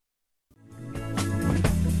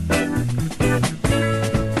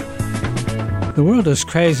The world is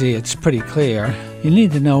crazy, it's pretty clear. You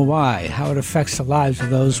need to know why, how it affects the lives of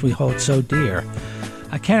those we hold so dear.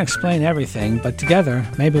 I can't explain everything, but together,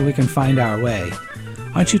 maybe we can find our way.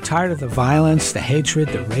 Aren't you tired of the violence, the hatred,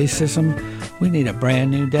 the racism? We need a brand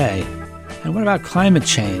new day. And what about climate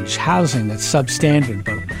change, housing that's substandard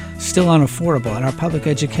but still unaffordable, and our public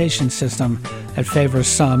education system that favors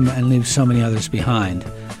some and leaves so many others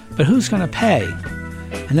behind? But who's going to pay?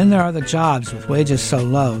 And then there are the jobs with wages so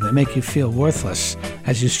low they make you feel worthless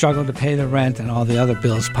as you struggle to pay the rent and all the other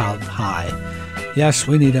bills piled high. Yes,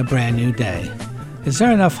 we need a brand new day. Is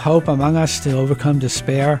there enough hope among us to overcome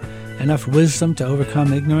despair? Enough wisdom to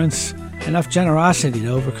overcome ignorance? Enough generosity to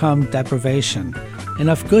overcome deprivation?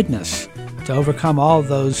 Enough goodness to overcome all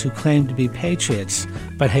those who claim to be patriots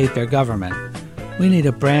but hate their government? We need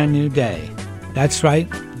a brand new day. That's right,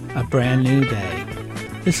 a brand new day.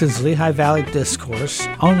 This is Lehigh Valley Discourse,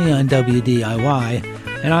 only on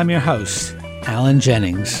WDIY, and I'm your host, Alan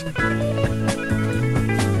Jennings.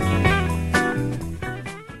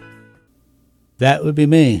 That would be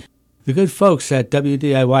me. The good folks at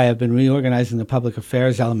WDIY have been reorganizing the public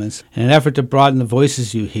affairs elements in an effort to broaden the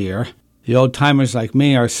voices you hear. The old-timers like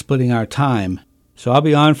me are splitting our time. So I'll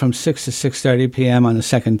be on from 6 to 6:30 p.m. on the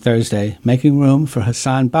second Thursday, making room for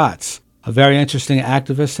Hassan Batz, a very interesting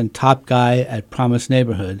activist and top guy at Promise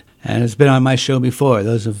Neighborhood, and has been on my show before.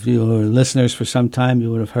 Those of you who are listeners for some time,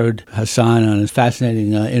 you would have heard Hassan on his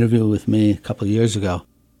fascinating interview with me a couple of years ago.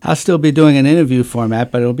 I'll still be doing an interview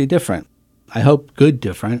format, but it'll be different. I hope good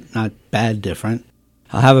different, not bad different.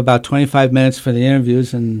 I'll have about 25 minutes for the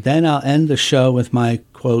interviews, and then I'll end the show with my,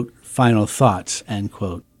 quote, final thoughts, end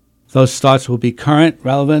quote. Those thoughts will be current,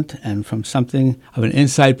 relevant, and from something of an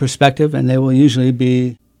inside perspective, and they will usually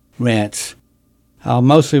be rants. I'll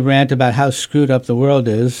mostly rant about how screwed up the world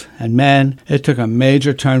is, and man, it took a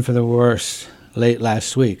major turn for the worse late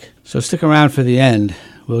last week. So stick around for the end.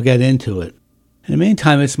 We'll get into it. In the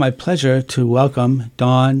meantime, it's my pleasure to welcome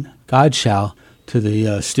Dawn Godshall to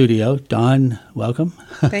the studio. Dawn, welcome.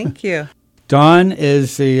 Thank you. Dawn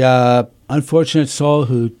is the unfortunate soul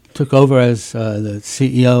who took over as the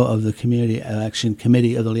CEO of the Community Action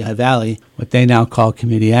Committee of the Lehigh Valley, what they now call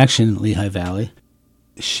Community Action Lehigh Valley.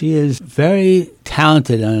 She is very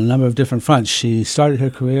talented on a number of different fronts. She started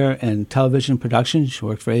her career in television production. She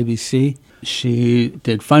worked for ABC. She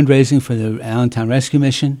did fundraising for the Allentown Rescue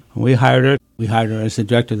Mission. When we hired her. We hired her as the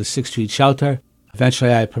director of the 6th Street Shelter.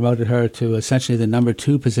 Eventually, I promoted her to essentially the number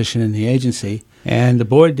 2 position in the agency. And the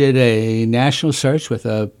board did a national search with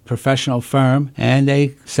a professional firm, and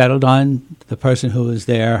they settled on the person who was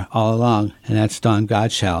there all along, and that's Dawn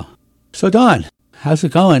Godshall. So, Dawn, how's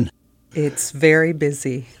it going? It's very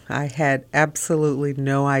busy. I had absolutely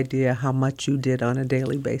no idea how much you did on a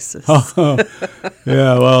daily basis. Oh,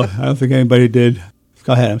 yeah, well, I don't think anybody did.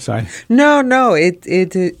 Go ahead, I'm sorry. No,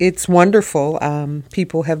 it's wonderful.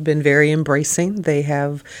 People have been very embracing. They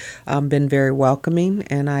have been very welcoming,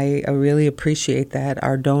 and I really appreciate that.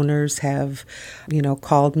 Our donors have,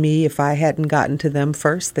 called me. If I hadn't gotten to them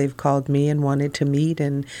first, they've called me and wanted to meet,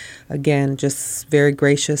 and again, just very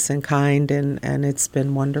gracious and kind, and it's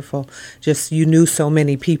been wonderful. Just, you knew so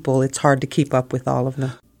many people, it's hard to keep up with all of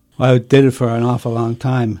them. Well, I did it for an awful long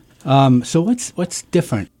time. So what's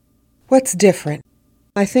different? What's different?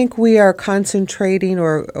 I think we are concentrating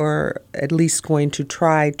or at least going to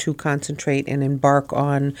try to concentrate and embark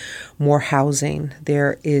on more housing.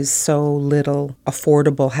 There is so little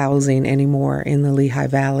affordable housing anymore in the Lehigh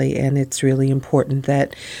Valley, and it's really important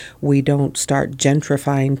that we don't start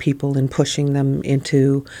gentrifying people and pushing them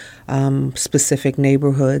into specific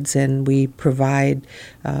neighborhoods, and we provide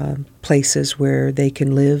places where they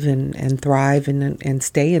can live and thrive and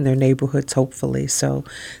stay in their neighborhoods, hopefully. So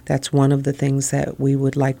that's one of the things that we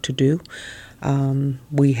would like to do.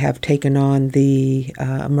 We have taken on the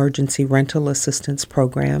Emergency Rental Assistance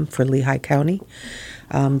Program for Lehigh County.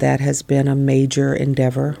 That has been a major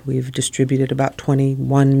endeavor. We've distributed about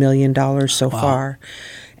 $21 million so far.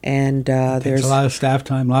 And there's a lot of staff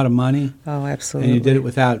time, a lot of money. Oh, absolutely. And you did it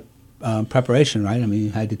without preparation, right? I mean, you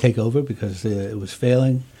had to take over because it was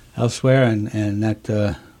failing elsewhere, and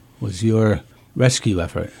that was your rescue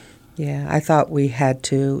effort. Yeah, I thought we had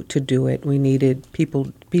to do it. We needed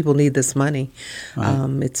people need this money.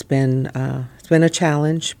 Right. It's been a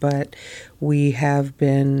challenge, but we have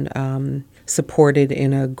been supported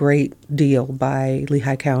in a great deal by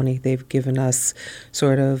Lehigh County. They've given us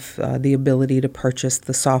sort of the ability to purchase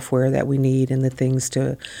the software that we need and the things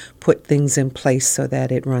to put things in place so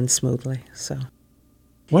that it runs smoothly. So,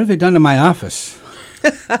 what have they done to my office?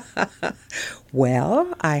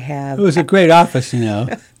 Well, I have... It was a great office,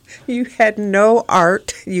 You had no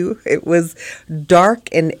art. It was dark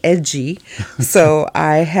and edgy. So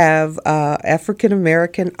I have African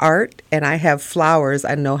American art, and I have flowers.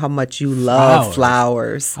 I know how much you love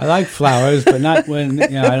flowers. I like flowers, but not when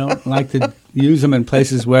I don't like to use them in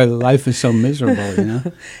places where life is so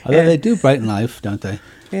miserable. Although they do brighten life, don't they?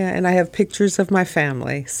 Yeah, and I have pictures of my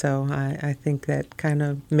family, so I think that kind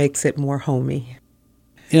of makes it more homey.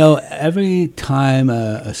 Every time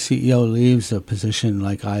a CEO leaves a position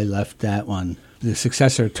like I left that one, the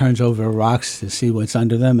successor turns over rocks to see what's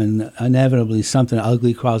under them, and inevitably something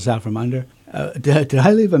ugly crawls out from under. Did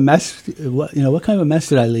I leave a mess? What kind of a mess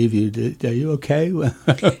did I leave you? Are you okay?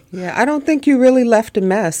 Yeah, I don't think you really left a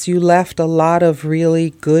mess. You left a lot of really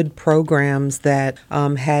good programs that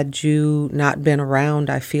had you not been around,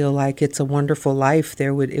 I feel like It's a Wonderful Life.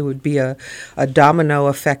 It would be a domino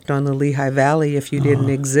effect on the Lehigh Valley if you didn't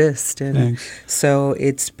exist. And thanks. So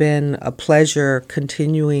it's been a pleasure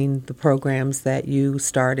continuing the programs that you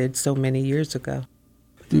started so many years ago.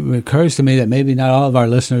 It occurs to me that maybe not all of our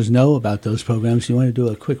listeners know about those programs. You want to do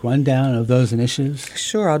a quick rundown of those initiatives?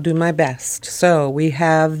 Sure, I'll do my best. So we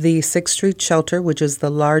have the 6th Street Shelter, which is the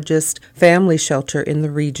largest family shelter in the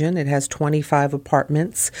region. It has 25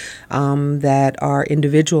 apartments that are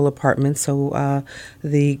individual apartments, so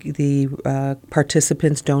the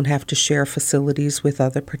participants don't have to share facilities with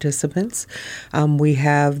other participants. We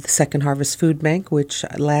have the Second Harvest Food Bank, which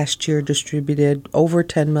last year distributed over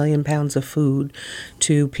 10 million pounds of food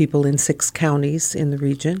to people in 6 counties in the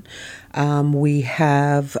region. We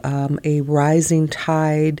have a Rising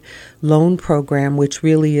Tide loan program, which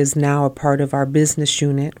really is now a part of our business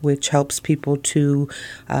unit, which helps people to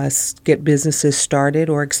get businesses started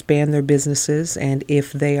or expand their businesses. And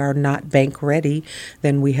if they are not bank ready,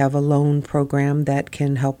 then we have a loan program that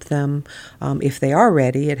can help them. If they are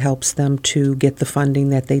ready, it helps them to get the funding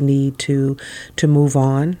that they need to move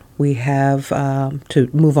on. We have to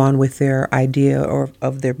move on with their idea or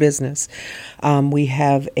of their business. We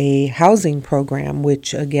have a housing program,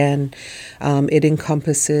 which again, it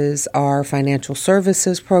encompasses our financial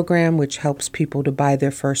services program, which helps people to buy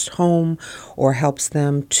their first home or helps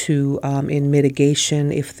them to, in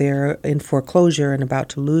mitigation, if they're in foreclosure and about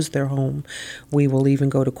to lose their home. We will even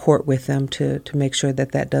go to court with them to make sure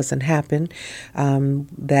that doesn't happen.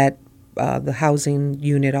 The housing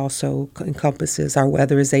unit also encompasses our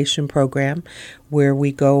weatherization program, where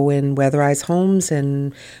we go and weatherize homes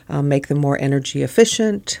and make them more energy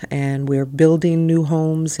efficient. And we're building new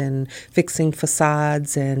homes and fixing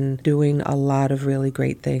facades and doing a lot of really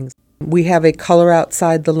great things. We have a Color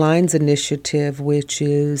Outside the Lines initiative, which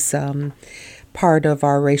is part of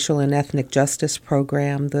our racial and ethnic justice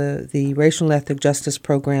program. The racial and ethnic justice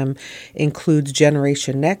program includes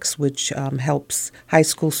Generation Next, which helps high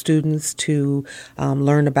school students to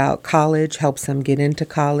learn about college, helps them get into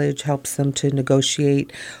college, helps them to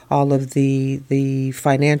negotiate all of the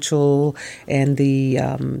financial and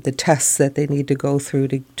the tests that they need to go through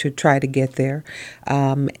to try to get there.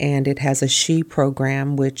 And it has a SHE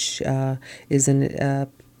program, which is a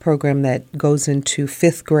program that goes into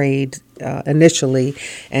 5th grade initially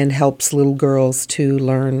and helps little girls to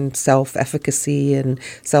learn self-efficacy and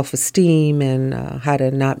self-esteem and how to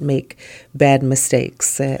not make bad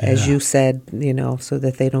mistakes, as you said, so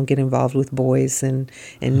that they don't get involved with boys and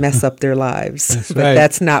mess up their lives. That's but right.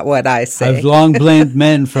 That's not what I say. I've long blamed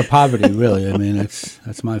men for poverty, really. I mean,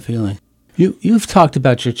 that's my feeling. You've talked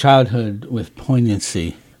about your childhood with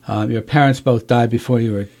poignancy. Your parents both died before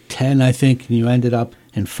you were 10, I think, and you ended up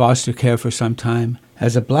in foster care for some time.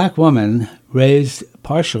 As a black woman raised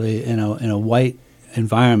partially in a white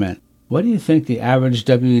environment, what do you think the average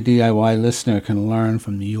WDIY listener can learn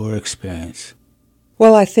from your experience?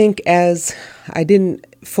 Well, I think as I didn't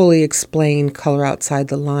fully explain Color Outside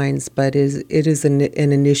the Lines, but it is an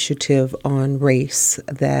initiative on race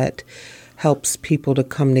that helps people to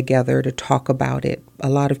come together to talk about it. A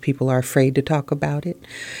lot of people are afraid to talk about it.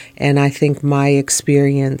 And I think my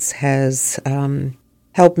experience has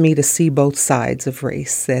helped me to see both sides of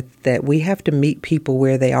race, that we have to meet people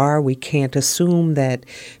where they are. We can't assume that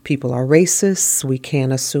people are racists. We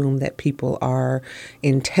can't assume that people are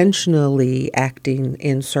intentionally acting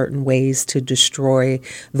in certain ways to destroy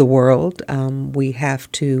the world. We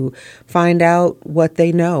have to find out what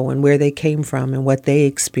they know and where they came from and what they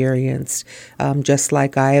experienced, just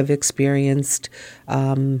like I have experienced,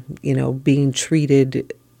 being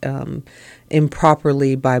treated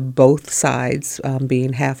improperly by both sides,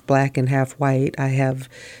 being half black and half white. I have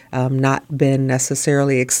not been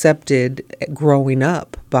necessarily accepted growing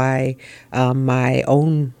up by my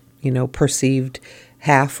own, perceived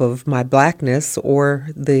half of my blackness or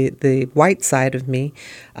the white side of me.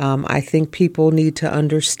 I think people need to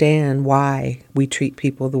understand why we treat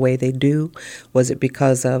people the way they do. Was it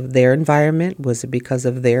because of their environment? Was it because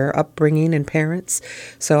of their upbringing and parents?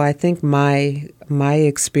 So I think my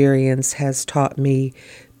experience has taught me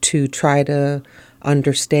to try to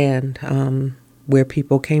understand where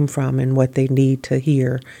people came from and what they need to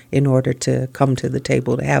hear in order to come to the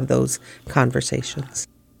table to have those conversations.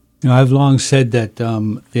 I've long said that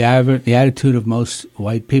the attitude of most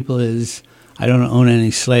white people is, I don't own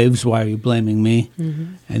any slaves, why are you blaming me?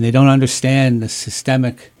 Mm-hmm. And they don't understand the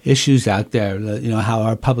systemic issues out there, how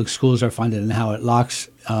our public schools are funded and how it locks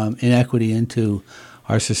inequity into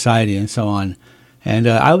our society and so on. And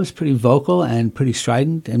I was pretty vocal and pretty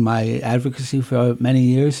strident in my advocacy for many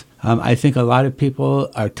years. I think a lot of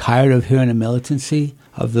people are tired of hearing the militancy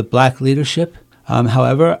of the black leadership.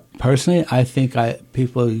 However, personally, I think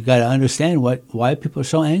you got to understand why people are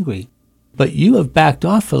so angry. But you have backed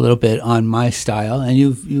off a little bit on my style, and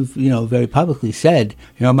you've very publicly said,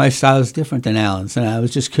 my style is different than Alan's. And I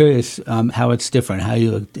was just curious how it's different, how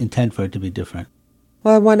you intend for it to be different.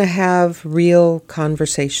 Well, I want to have real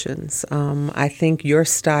conversations. I think your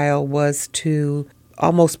style was to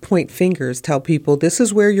almost point fingers, tell people this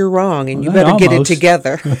is where you're wrong, and you better get it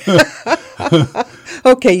together.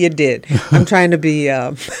 Okay, you did. I'm trying to be,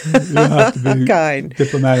 kind.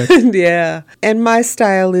 Diplomatic. Yeah. And my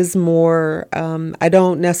style is more, I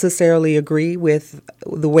don't necessarily agree with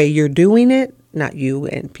the way you're doing it. Not you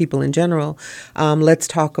and people in general. Let's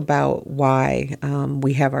talk about why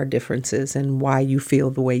we have our differences and why you feel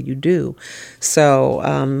the way you do. So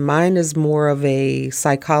mine is more of a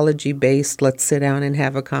psychology-based, let's sit down and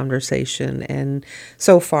have a conversation. And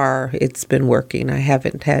so far, it's been working. I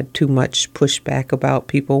haven't had too much pushback about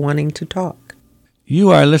people wanting to talk.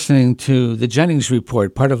 You are listening to the Jennings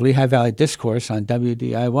Report, part of Lehigh Valley Discourse on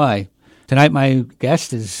WDIY. Tonight, my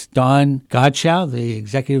guest is Dawn Godshall, the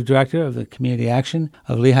Executive Director of the Community Action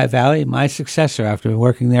of Lehigh Valley, my successor after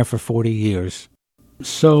working there for 40 years.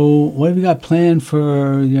 So what have you got planned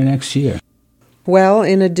for your next year? Well,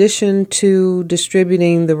 in addition to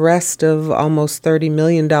distributing the rest of almost $30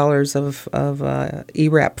 million of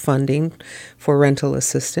ERAP funding for rental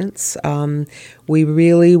assistance, we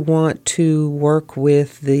really want to work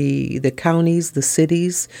with the counties, the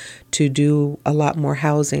cities, to do a lot more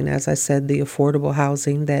housing. As I said, the affordable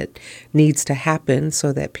housing that needs to happen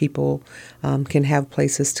so that people can have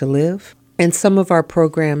places to live. And some of our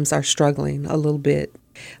programs are struggling a little bit.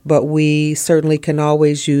 But we certainly can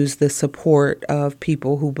always use the support of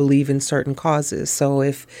people who believe in certain causes. So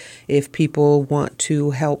if people want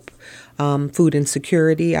to help food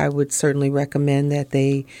insecurity, I would certainly recommend that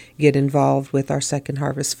they get involved with our Second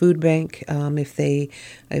Harvest Food Bank.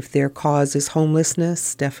 If their cause is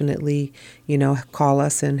homelessness, definitely, call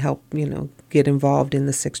us and help, get involved in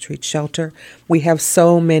the 6th Street Shelter. We have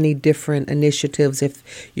so many different initiatives. If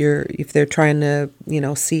they're trying to,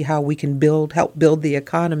 see how we can help build the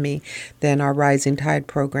economy, then our Rising Tide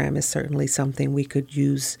program is certainly something we could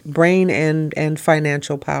use brain and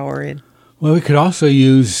financial power in. Well, we could also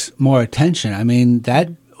use more attention. I mean, that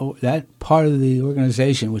part of the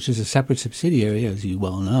organization, which is a separate subsidiary, as you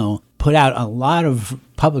well know, put out a lot of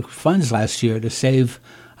public funds last year to save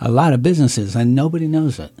a lot of businesses, and nobody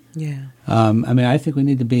knows it. Yeah. I think we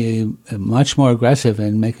need to be much more aggressive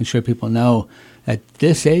in making sure people know that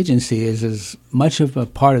this agency is as much of a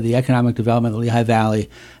part of the economic development of the Lehigh Valley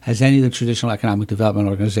as any of the traditional economic development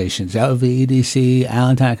organizations. LV, EDC,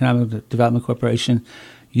 Allentown Economic Development Corporation,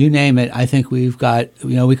 you name it. I think we've got,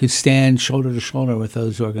 we could stand shoulder to shoulder with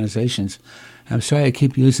those organizations. I'm sorry I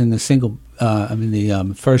keep using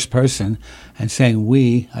the first person and saying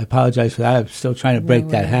we. I apologize for that. I'm still trying to break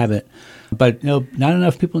that habit. But, not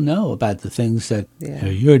enough people know about the things that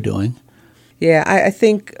you're doing. Yeah, I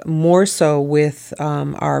think more so with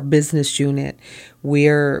our business unit,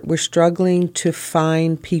 we're struggling to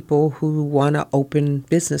find people who want to open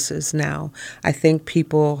businesses now. I think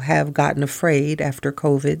people have gotten afraid after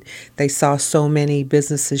COVID. They saw so many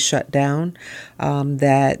businesses shut down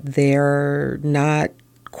that they're not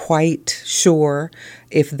quite sure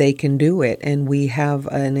if they can do it. And we have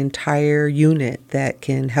an entire unit that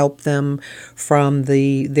can help them from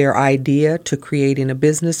their idea to creating a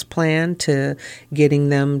business plan to getting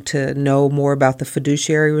them to know more about the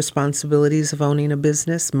fiduciary responsibilities of owning a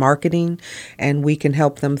business, marketing, and we can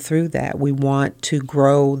help them through that. We want to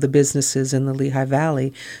grow the businesses in the Lehigh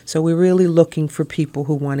Valley. So we're really looking for people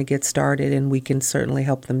who want to get started, and we can certainly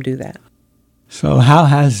help them do that. So how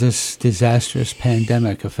has this disastrous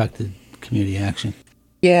pandemic affected community action?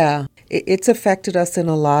 Yeah, it's affected us in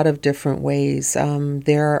a lot of different ways.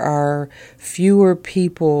 There are fewer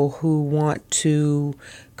people who want to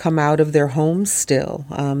come out of their homes still.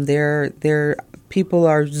 People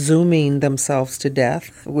are Zooming themselves to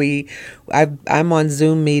death. I'm on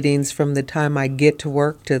Zoom meetings from the time I get to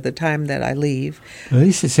work to the time that I leave. At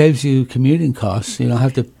least it saves you commuting costs. You don't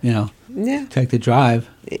have to, Yeah. take the drive.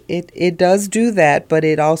 It does do that, but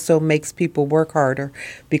it also makes people work harder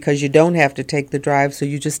because you don't have to take the drive, so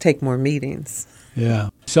you just take more meetings. Yeah.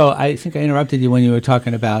 So I think I interrupted you when you were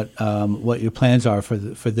talking about what your plans are for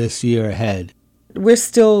this year ahead. We're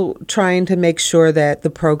still trying to make sure that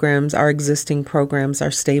our existing programs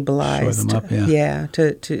are stabilized. Shore them up, yeah.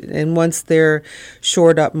 And once they're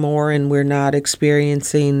shored up more and we're not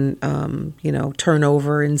experiencing,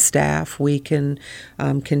 turnover in staff, we can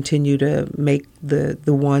continue to make the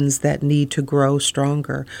ones that need to grow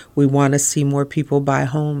stronger. We want to see more people buy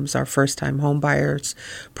homes. Our first-time home buyers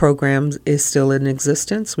program is still in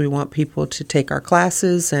existence. We want people to take our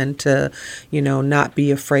classes and to, not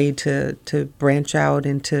be afraid to branch out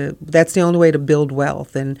into. That's the only way to build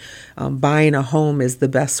wealth. And buying a home is the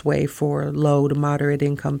best way for low to moderate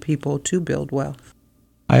income people to build wealth.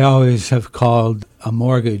 I always have called a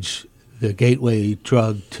mortgage the gateway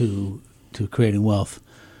drug to creating wealth.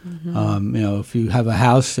 Mm-hmm. If you have a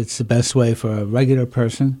house, it's the best way for a regular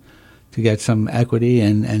person to get some equity,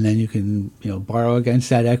 and then you can borrow against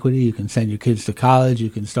that equity. You can send your kids to college. You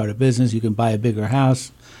can start a business. You can buy a bigger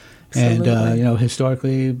house. Absolutely. And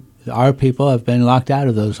historically, our people have been locked out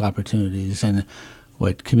of those opportunities. And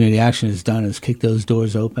what Community Action has done is kick those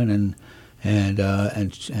doors open and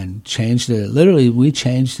change we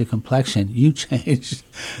changed the complexion. You changed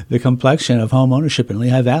the complexion of home ownership in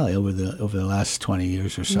Lehigh Valley over the last 20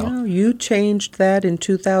 years or so. No, you changed that in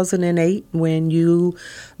 2008 when you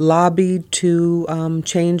lobbied to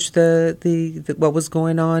change the what was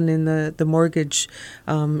going on in the mortgage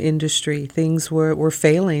industry. Things were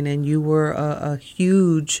failing, and you were a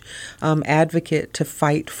huge advocate to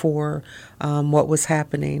fight for what was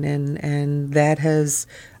happening, and that has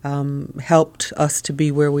helped us to be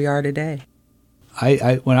where we are today.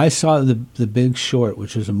 When I saw the Big Short,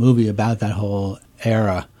 which was a movie about that whole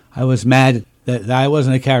era, I was mad that I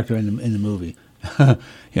wasn't a character in the movie. I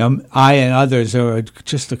and others, there were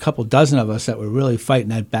just a couple dozen of us that were really fighting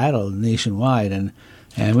that battle nationwide, and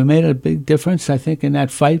we made a big difference, I think, in that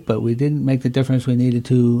fight, but we didn't make the difference we needed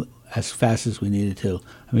to as fast as we needed to.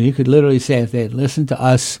 I mean, you could literally say if they had listened to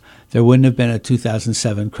us, there wouldn't have been a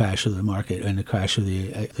 2007 crash of the market and the crash of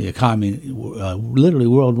the economy, literally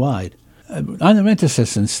worldwide. On the rent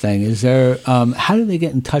assistance thing, is there? How do they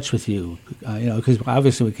get in touch with you? Because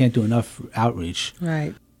obviously we can't do enough outreach.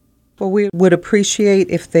 Right. Well, we would appreciate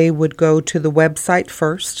if they would go to the website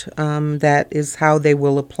first. That is how they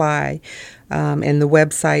will apply. And the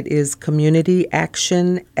website is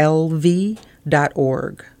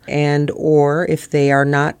communityactionlv.org. Or if they are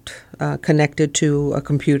not connected to a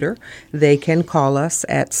computer, they can call us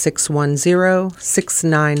at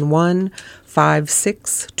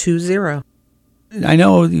 610-691-5620. I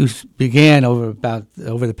know you began over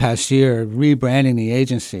the past year rebranding the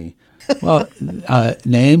agency. Well,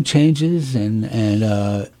 name changes and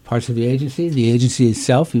parts of the agency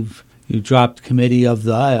itself. You dropped committee of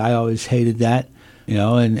the. I always hated that,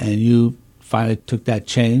 and you finally took that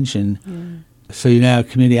change and. So you're now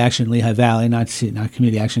Community Action Lehigh Valley, not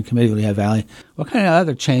Community Action Committee Lehigh Valley. What kind of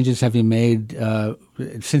other changes have you made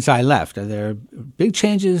since I left? Are there big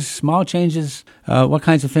changes, small changes? What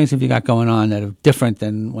kinds of things have you got going on that are different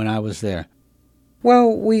than when I was there?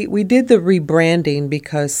 Well, we did the rebranding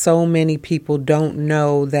because so many people don't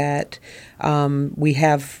know that we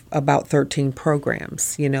have about 13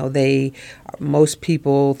 programs. Most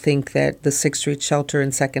people think that the 6th Street Shelter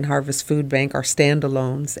and Second Harvest Food Bank are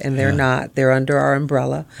standalones, and they're not. They're under our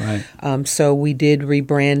umbrella. Right. So we did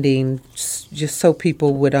rebranding just so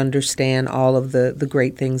people would understand all of the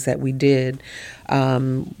great things that we did.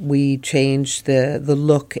 We changed the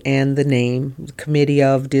look and the name. The committee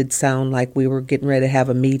of did sound like we were getting ready to have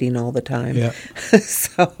a meeting all the time. Yeah.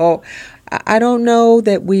 So I don't know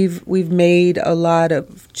that we've made a lot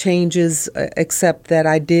of changes, except that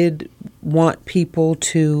I did want people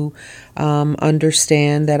to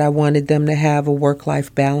understand that I wanted them to have a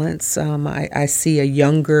work-life balance. I see a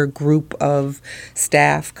younger group of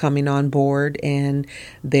staff coming on board, and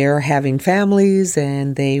they're having families,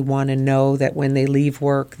 and they want to know that when they leave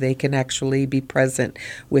work, they can actually be present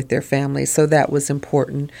with their families. So that was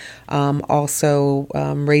important. Also,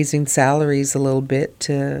 raising salaries a little bit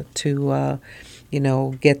to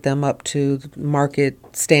get them up to market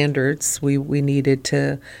standards. We needed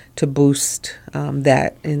to boost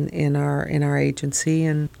that in our agency,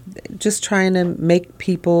 and just trying to make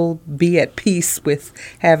people be at peace with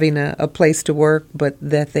having a place to work, but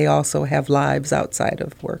that they also have lives outside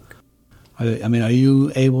of work. I mean, are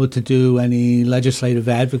you able to do any legislative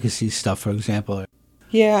advocacy stuff, for example?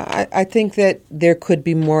 Yeah, I think that there could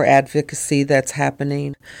be more advocacy that's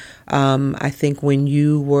happening. I think when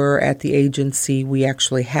you were at the agency, we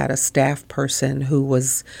actually had a staff person who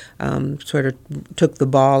was sort of took the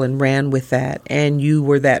ball and ran with that, and you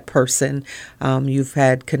were that person. You've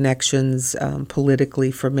had connections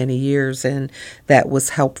politically for many years, and that was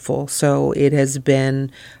helpful. So it has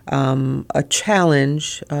been a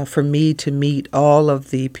challenge for me to meet all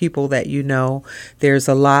of the people that you know. There's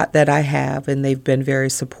a lot that I have, and they've been very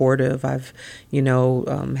supportive. I've,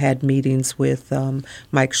 had meetings with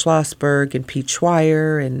Mike Schlossberg and Pete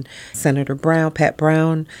Schweier and Senator Pat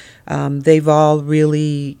Brown. They've all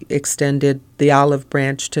really extended the olive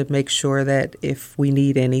branch to make sure that if we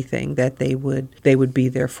need anything, that they would be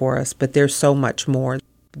there for us. But there's so much more.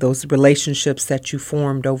 Those relationships that you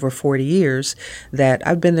formed over 40 years, that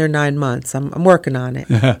I've been there 9 months. I'm working on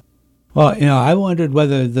it. Well, I wondered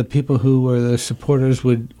whether the people who were the supporters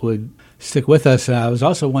would stick with us. And I was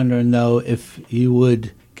also wondering, though, if you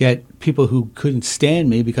would get people who couldn't stand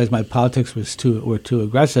me because my politics were too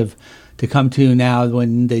aggressive to come to you now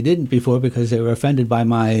when they didn't before because they were offended by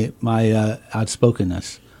my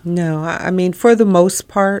outspokenness. No, I mean, for the most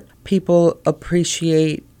part, people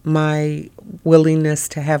appreciate my willingness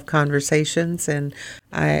to have conversations, and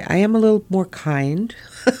I am a little more kind,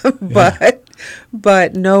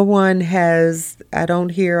 but no one has, I don't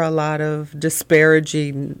hear a lot of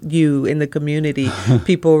disparaging you in the community.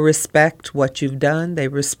 People respect what you've done. They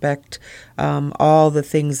respect all the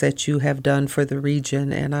things that you have done for the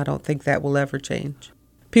region, and I don't think that will ever change.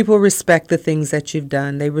 People respect the things that you've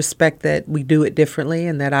done. They respect that we do it differently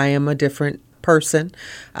and that I am a different person,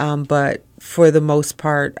 but for the most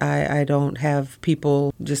part, I don't have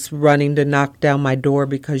people just running to knock down my door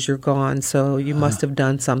because you're gone, so you must have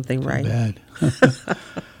done something right. Bad.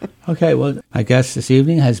 Okay, well, my guest this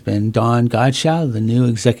evening has been Dawn Godshall, the new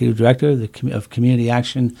Executive Director of Community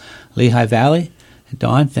Action Lehigh Valley. And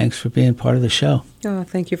Dawn, thanks for being part of the show. Oh,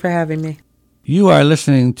 thank you for having me. You are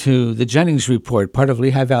listening to the Jennings Report, part of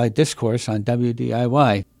Lehigh Valley Discourse on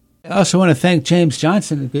WDIY. I also want to thank James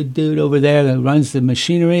Johnson, a good dude over there that runs the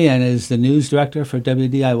machinery and is the news director for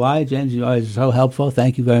WDIY. James, you are always so helpful.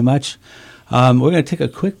 Thank you very much. We're going to take a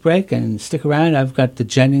quick break and stick around. I've got the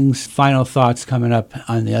Jennings final thoughts coming up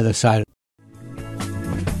on the other side.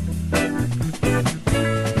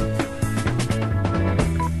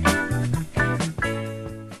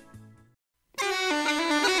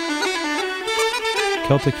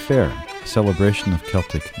 Celtic Fair, a celebration of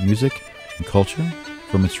Celtic music and culture,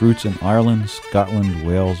 from its roots in Ireland, Scotland,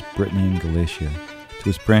 Wales, Brittany, and Galicia, to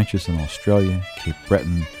its branches in Australia, Cape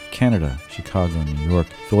Breton, Canada, Chicago, New York,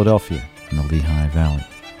 Philadelphia, and the Lehigh Valley.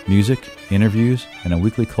 Music, interviews, and a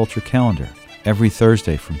weekly culture calendar, every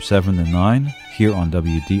Thursday from 7 to 9, here on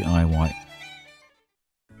WDIY.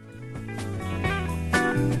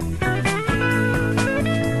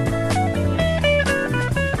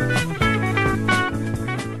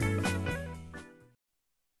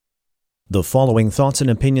 The following thoughts and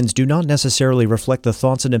opinions do not necessarily reflect the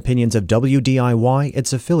thoughts and opinions of WDIY,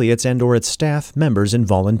 its affiliates, and/or its staff, members, and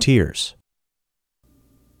volunteers.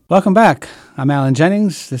 Welcome back. I'm Alan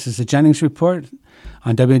Jennings. This is the Jennings Report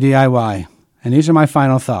on WDIY, and these are my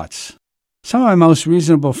final thoughts. Some of my most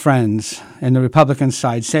reasonable friends in the Republican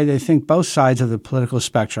side say they think both sides of the political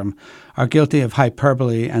spectrum are guilty of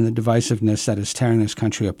hyperbole and the divisiveness that is tearing this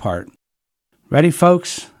country apart. Ready,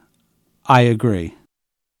 folks? I agree.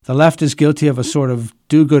 The left is guilty of a sort of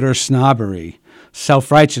do-gooder snobbery,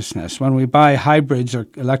 self-righteousness. When we buy hybrids or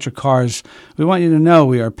electric cars, we want you to know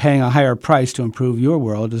we are paying a higher price to improve your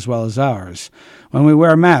world as well as ours. When we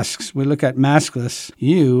wear masks, we look at maskless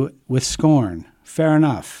you with scorn. Fair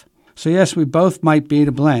enough. So yes, we both might be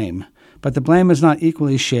to blame, but the blame is not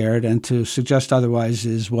equally shared, and to suggest otherwise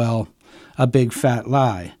is, well, a big fat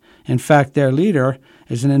lie. In fact, their leader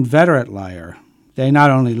is an inveterate liar. They not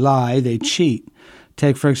only lie, they cheat.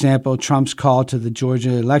 Take, for example, Trump's call to the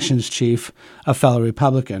Georgia elections chief, a fellow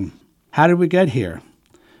Republican. How did we get here?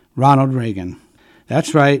 Ronald Reagan.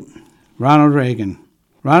 That's right, Ronald Reagan.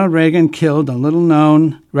 Ronald Reagan killed a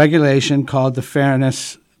little-known regulation called the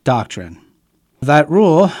Fairness Doctrine. That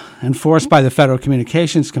rule, enforced by the Federal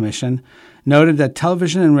Communications Commission, noted that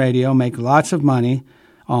television and radio make lots of money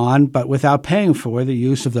on, but without paying for, the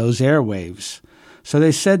use of those airwaves. So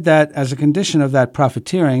they said that as a condition of that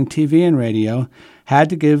profiteering, TV and radio had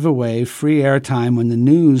to give away free airtime when the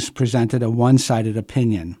news presented a one-sided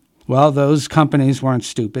opinion. Well, those companies weren't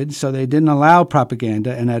stupid, so they didn't allow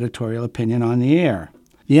propaganda and editorial opinion on the air.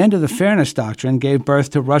 The end of the fairness doctrine gave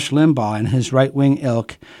birth to Rush Limbaugh and his right-wing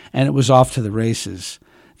ilk, and it was off to the races.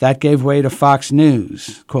 That gave way to Fox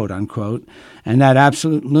News, quote-unquote, and that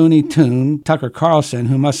absolute looney tune, Tucker Carlson,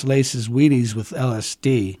 who must lace his Wheaties with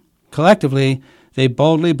LSD. Collectively, they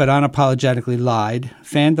boldly but unapologetically lied,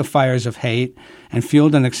 fanned the fires of hate, and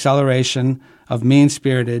fueled an acceleration of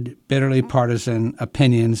mean-spirited, bitterly partisan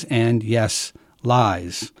opinions and, yes,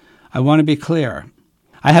 lies. I want to be clear.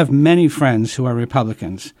 I have many friends who are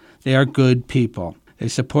Republicans. They are good people. They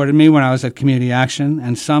supported me when I was at Community Action,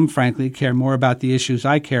 and some, frankly, care more about the issues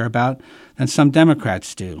I care about than some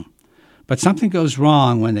Democrats do. But something goes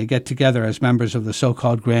wrong when they get together as members of the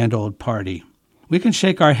so-called Grand Old Party. We can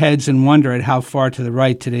shake our heads and wonder at how far to the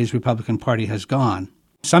right today's Republican Party has gone.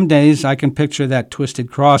 Some days I can picture that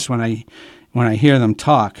twisted cross when I hear them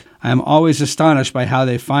talk. I am always astonished by how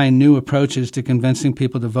they find new approaches to convincing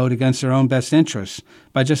people to vote against their own best interests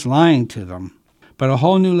by just lying to them. But a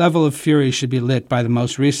whole new level of fury should be lit by the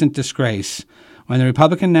most recent disgrace when the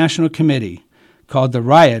Republican National Committee called the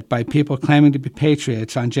riot by people claiming to be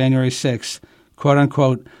patriots on January 6th,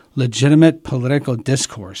 quote-unquote, legitimate political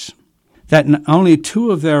discourse. That only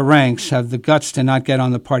two of their ranks have the guts to not get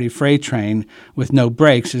on the party freight train with no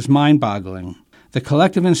brakes is mind-boggling. The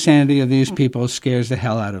collective insanity of these people scares the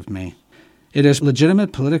hell out of me. It is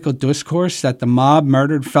legitimate political discourse that the mob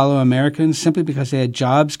murdered fellow Americans simply because they had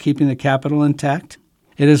jobs keeping the Capitol intact.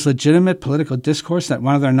 It is legitimate political discourse that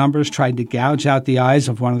one of their numbers tried to gouge out the eyes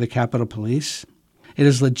of one of the Capitol Police. It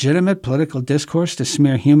is legitimate political discourse to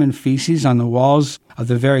smear human feces on the walls of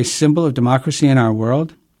the very symbol of democracy in our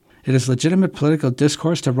world. It is legitimate political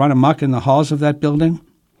discourse to run amok in the halls of that building,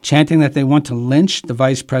 chanting that they want to lynch the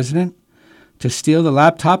vice president, to steal the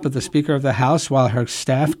laptop of the Speaker of the House while her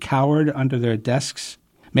staff cowered under their desks.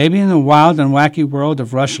 Maybe in the wild and wacky world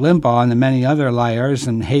of Rush Limbaugh and the many other liars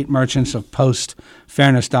and hate merchants of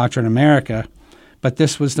post-fairness doctrine America, but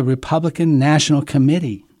this was the Republican National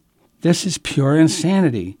Committee. This is pure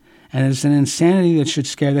insanity, and it is an insanity that should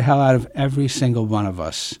scare the hell out of every single one of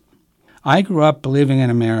us. I grew up believing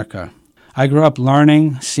in America. I grew up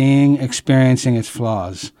learning, seeing, experiencing its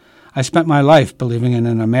flaws. I spent my life believing in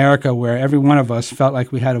an America where every one of us felt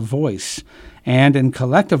like we had a voice, and in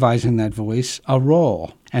collectivizing that voice, a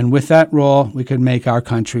role. And with that role, we could make our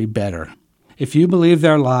country better. If you believe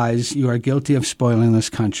their lies, you are guilty of spoiling this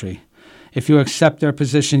country. If you accept their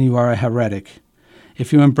position, you are a heretic.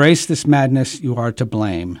 If you embrace this madness, you are to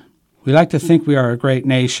blame. We like to think we are a great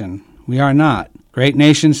nation. We are not. Great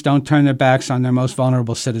nations don't turn their backs on their most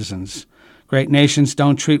vulnerable citizens. Great nations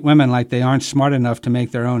don't treat women like they aren't smart enough to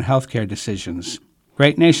make their own health care decisions.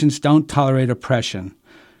 Great nations don't tolerate oppression.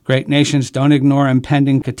 Great nations don't ignore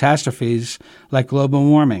impending catastrophes like global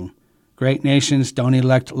warming. Great nations don't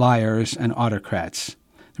elect liars and autocrats.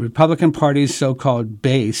 The Republican Party's so-called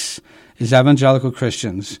base is evangelical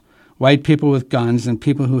Christians, white people with guns, and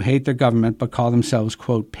people who hate their government but call themselves,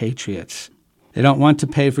 quote, patriots. They don't want to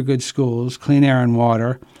pay for good schools, clean air and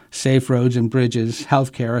water, safe roads and bridges,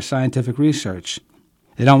 health care, or scientific research.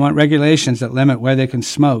 They don't want regulations that limit where they can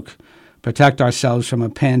smoke, protect ourselves from a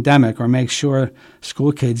pandemic, or make sure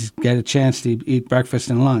school kids get a chance to eat breakfast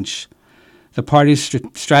and lunch. The party's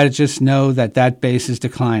strategists know that base is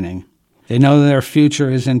declining. They know that their future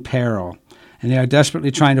is in peril, and they are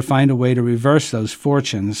desperately trying to find a way to reverse those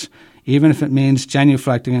fortunes, even if it means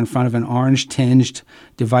genuflecting in front of an orange-tinged,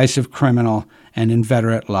 divisive criminal and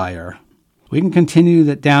inveterate liar. We can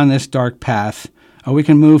continue down this dark path, or we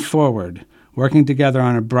can move forward, working together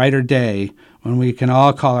on a brighter day when we can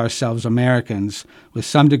all call ourselves Americans with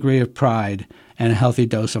some degree of pride and a healthy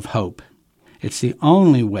dose of hope. It's the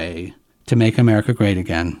only way to make America great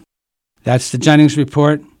again. That's the Jennings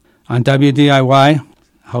Report on WDIY.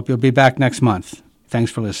 Hope you'll be back next month.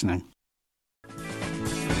 Thanks for listening.